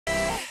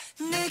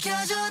Hey!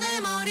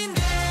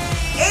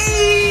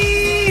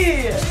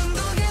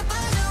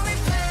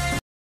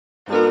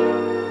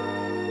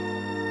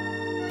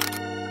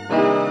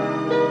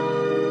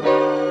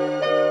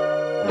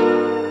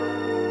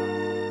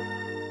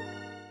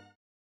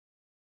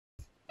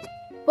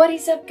 What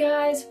is up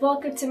guys,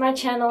 welcome to my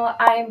channel.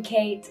 I am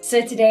Kate.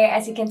 So today,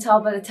 as you can tell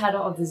by the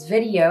title of this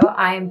video,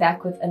 I am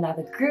back with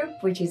another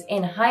group, which is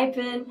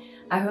Enhypen.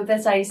 I hope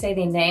that's how you say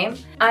their name.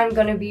 I'm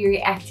gonna be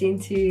reacting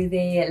to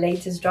their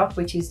latest drop,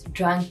 which is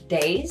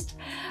Drunk-Dazed.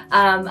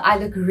 I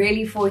look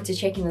really forward to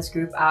checking this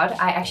group out.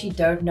 I actually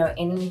don't know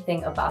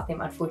anything about them,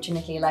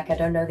 unfortunately. Like, I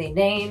don't know their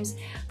names,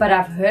 but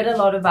I've heard a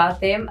lot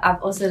about them.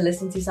 I've also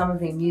listened to some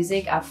of their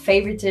music. I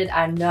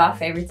know I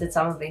favorited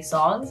some of their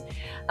songs.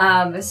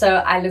 So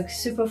I look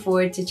super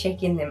forward to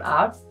checking them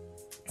out.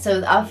 So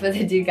without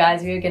further ado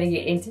guys, we're gonna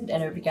get into it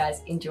and I hope you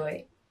guys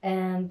enjoy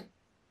and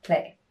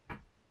play.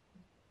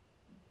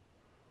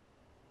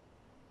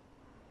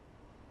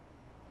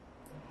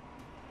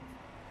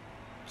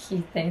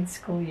 Keith in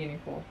school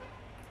uniform.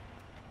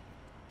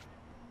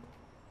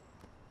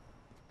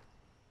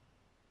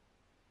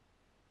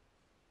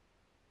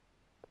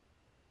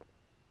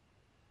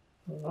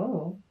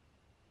 Oh.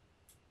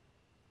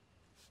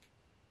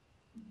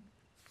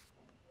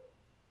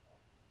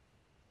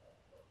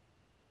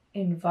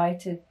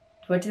 Invited.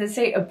 What did it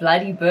say? A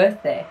bloody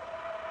birthday.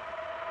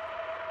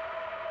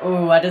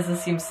 Oh, why does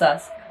this seem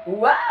sus?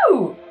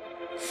 Wow!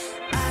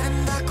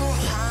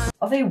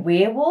 Are they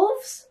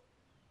werewolves?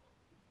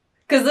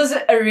 Because this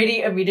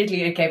already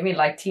immediately, it gave me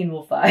like Teen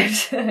Wolf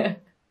vibes.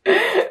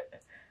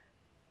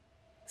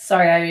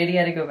 Sorry, I really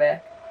had to go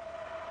back.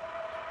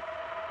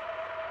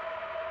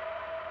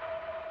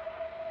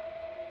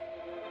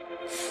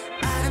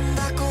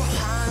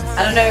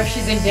 I don't know if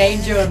she's in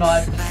danger or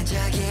not.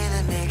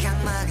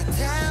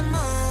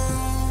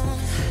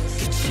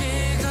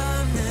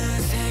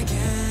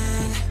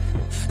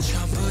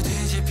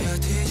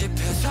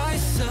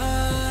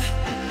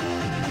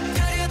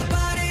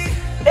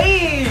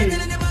 Hey!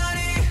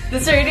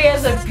 This already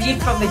has a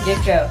beat from the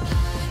get-go.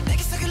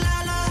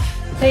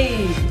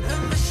 Hey!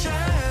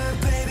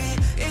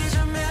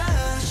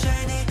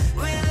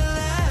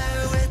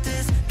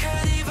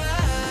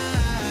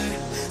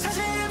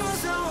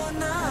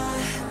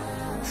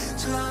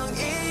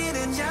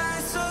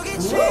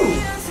 Ooh!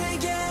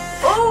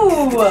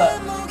 Oh!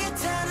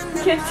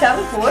 You can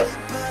teleport?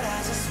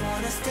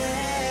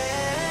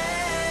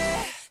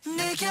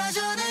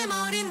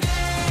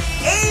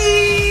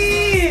 Hey!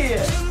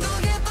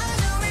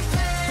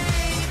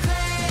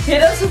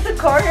 Hit us with the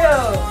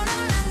choreo!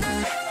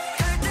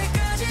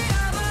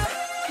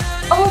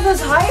 Oh,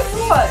 those high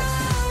floors!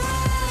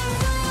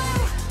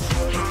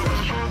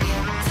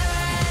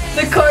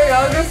 The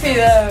choreography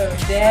though,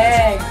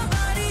 dang!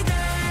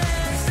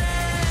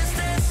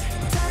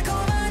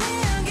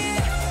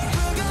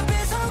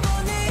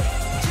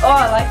 Oh,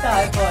 I like the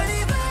high floors.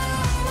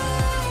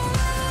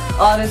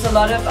 Oh, there's a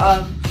lot of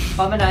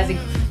harmonizing.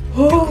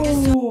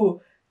 Oh,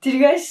 did you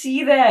guys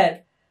see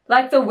that?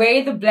 Like the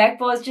way the black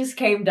bars just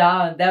came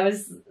down. That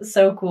was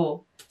so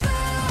cool.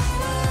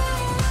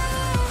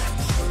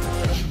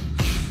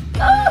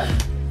 Ah.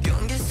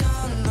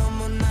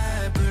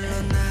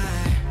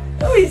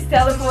 Oh, he's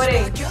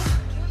teleporting.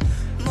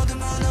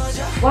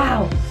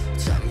 Wow.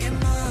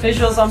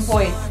 Visuals on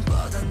point.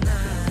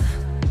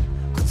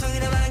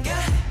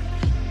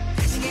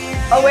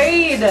 Oh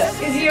wait,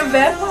 is he a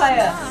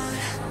vampire?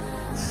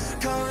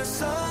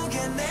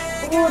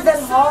 Oh,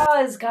 that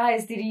Haas,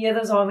 guys, did you hear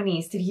those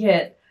harmonies? Did you hear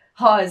it?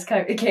 Haas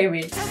came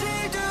in.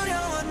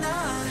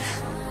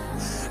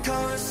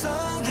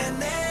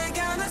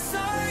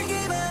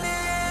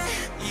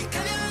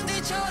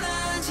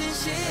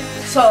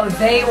 So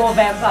they were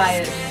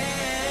vampires.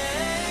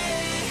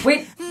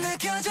 Wait.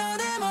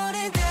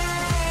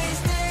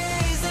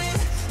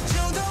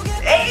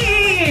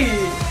 Hey!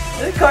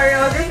 The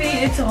choreography,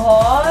 it's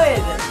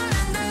hard.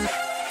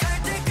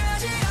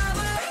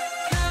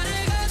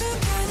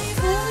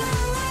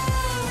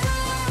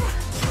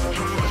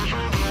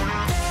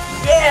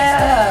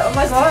 Yeah! Oh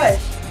my gosh!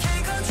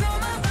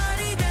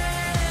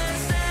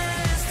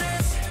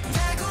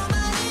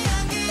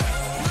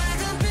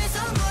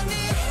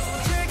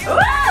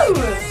 Woo!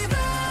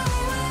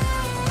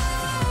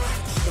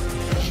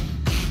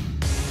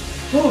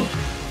 Woo!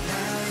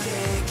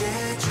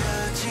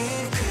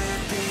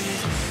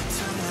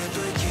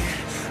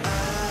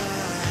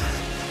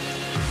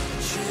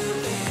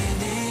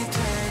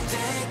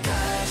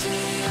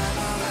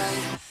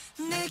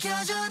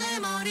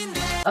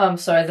 I'm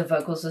sorry, the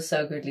vocals are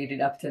so good leading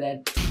up to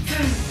that.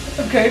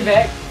 I'm going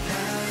back.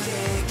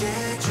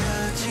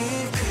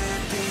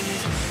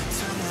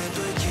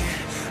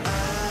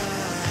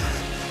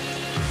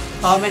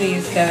 Harmony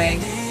is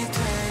going.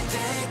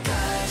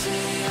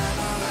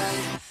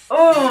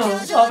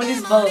 Oh,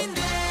 harmony's built.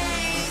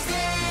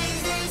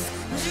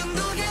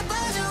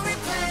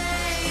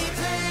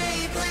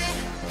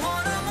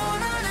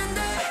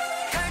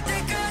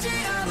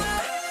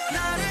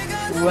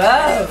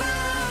 Whoa!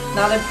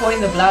 Now they're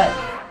pouring the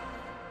blood.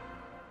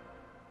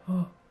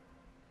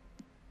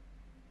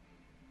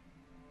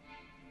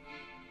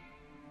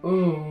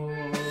 Ooh.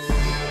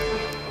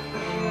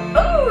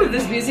 Oh,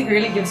 this music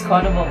really gives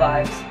carnival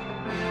vibes.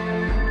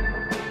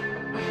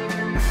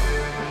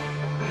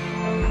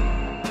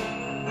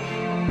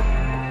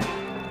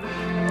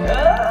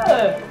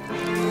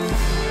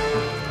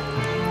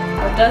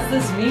 What does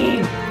this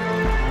mean?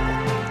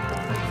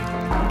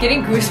 I'm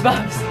getting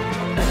goosebumps.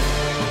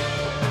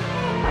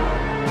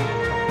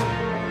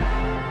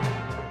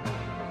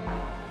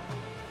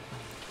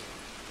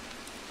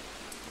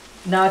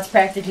 Now it's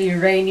practically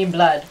raining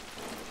blood.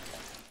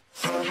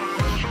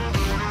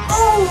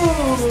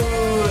 Oh!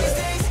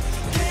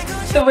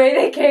 The way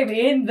they came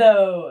in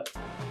though.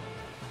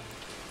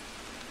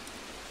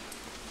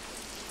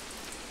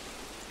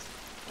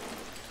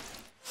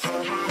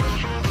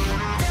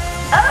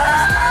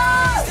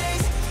 Ah!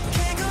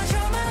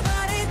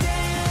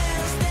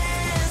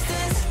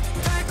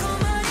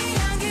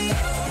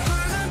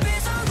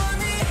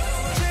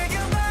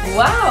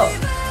 Wow!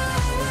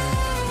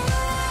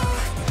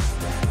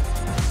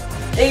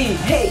 Hey,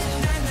 hey!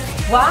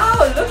 Wow,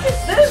 look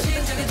at this!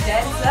 Mr.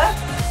 Dancer!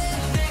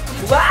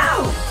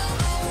 Wow!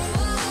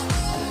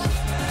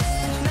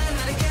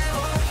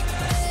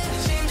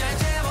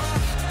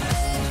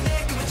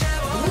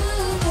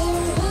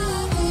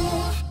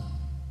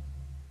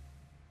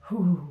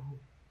 Ooh.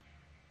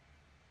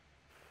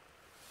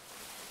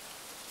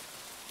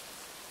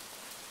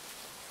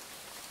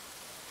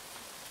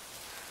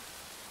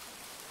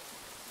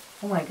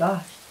 Oh my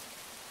gosh.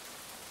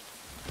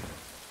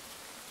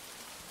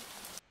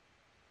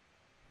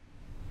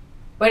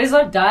 Wait, is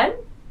that done?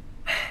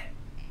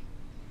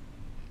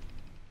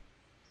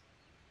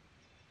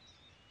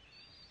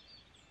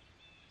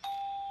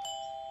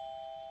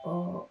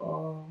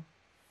 Oh.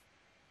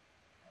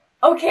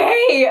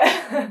 Okay.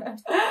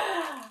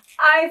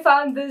 I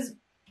found this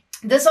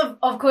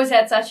of course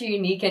had such a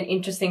unique and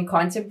interesting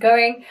concept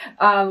going,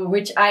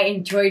 which I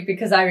enjoyed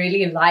because I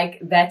really like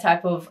that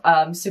type of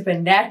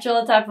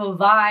supernatural type of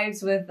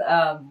vibes with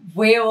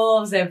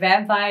werewolves and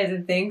vampires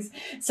and things.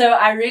 So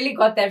I really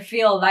got that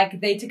feel like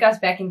they took us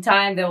back in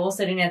time. They were all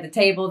sitting at the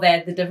table. They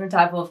had the different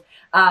type of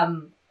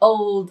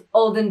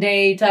olden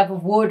day type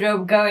of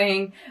wardrobe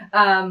going.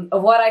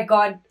 What I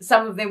got,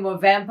 some of them were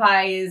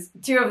vampires,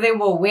 2 of them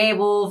were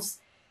werewolves.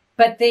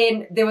 But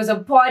then there was a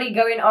party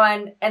going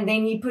on, and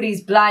then he put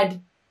his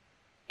blood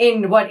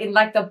in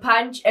like the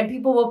punch, and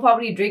people were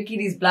probably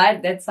drinking his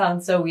blood. That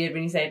sounds so weird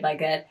when you say it like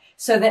that.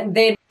 So then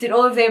did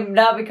all of them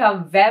now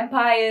become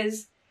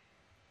vampires?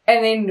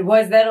 And then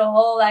was that a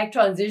whole like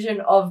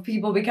transition of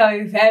people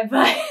becoming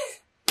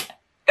vampires?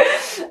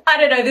 I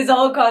don't know, there's a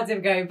whole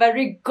concept going. But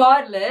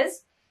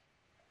regardless,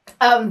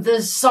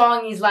 the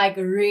song is like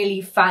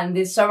really fun.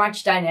 There's so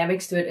much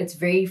dynamics to it. It's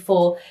very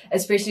full,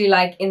 especially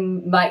like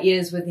in my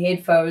ears with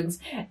headphones.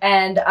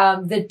 And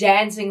the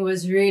dancing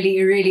was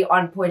really, really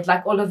on point.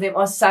 Like all of them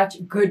are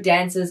such good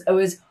dancers. It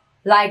was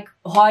like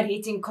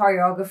hard-hitting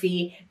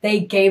choreography. They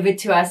gave it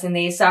to us in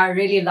there. So I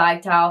really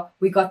liked how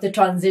we got the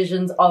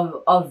transitions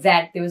of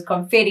that. There was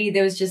confetti.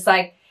 There was just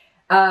like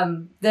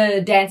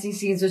the dancing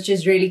scenes, which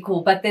is really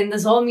cool. But then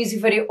this whole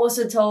music video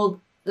also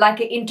told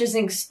like an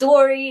interesting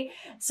story.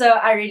 So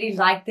I really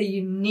like the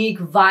unique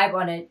vibe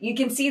on it. You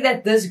can see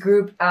that this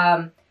group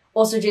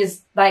also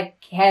just like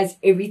has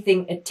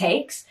everything it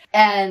takes,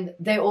 and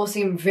they all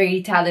seem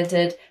very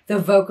talented. The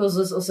vocals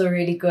was also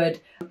really good.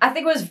 I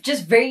think it was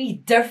just very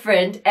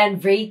different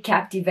and very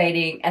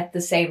captivating at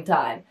the same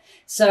time.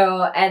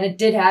 So, and it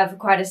did have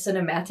quite a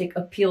cinematic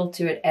appeal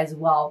to it as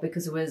well,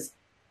 because it was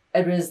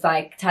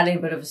like telling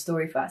a bit of a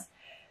story for us.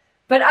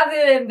 But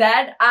other than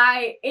that,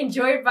 I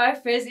enjoyed my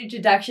first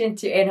introduction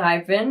to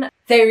Enhypen.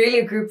 They're really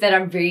a group that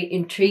I'm very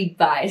intrigued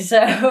by. So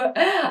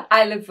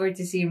I look forward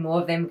to seeing more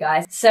of them,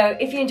 guys. So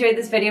if you enjoyed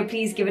this video,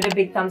 please give it a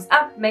big thumbs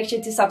up. Make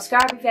sure to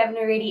subscribe if you haven't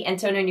already, and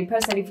turn on your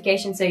post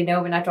notifications so you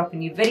know when I drop a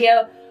new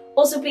video.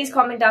 Also, please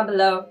comment down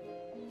below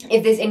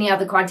if there's any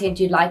other content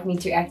you'd like me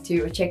to react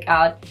to or check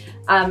out.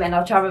 And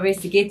I'll try my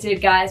best to get to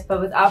it, guys.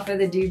 But without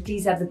further ado,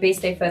 please have the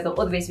best day further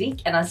or the best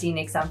week. And I'll see you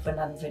next time for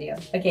another video.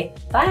 Okay,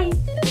 bye!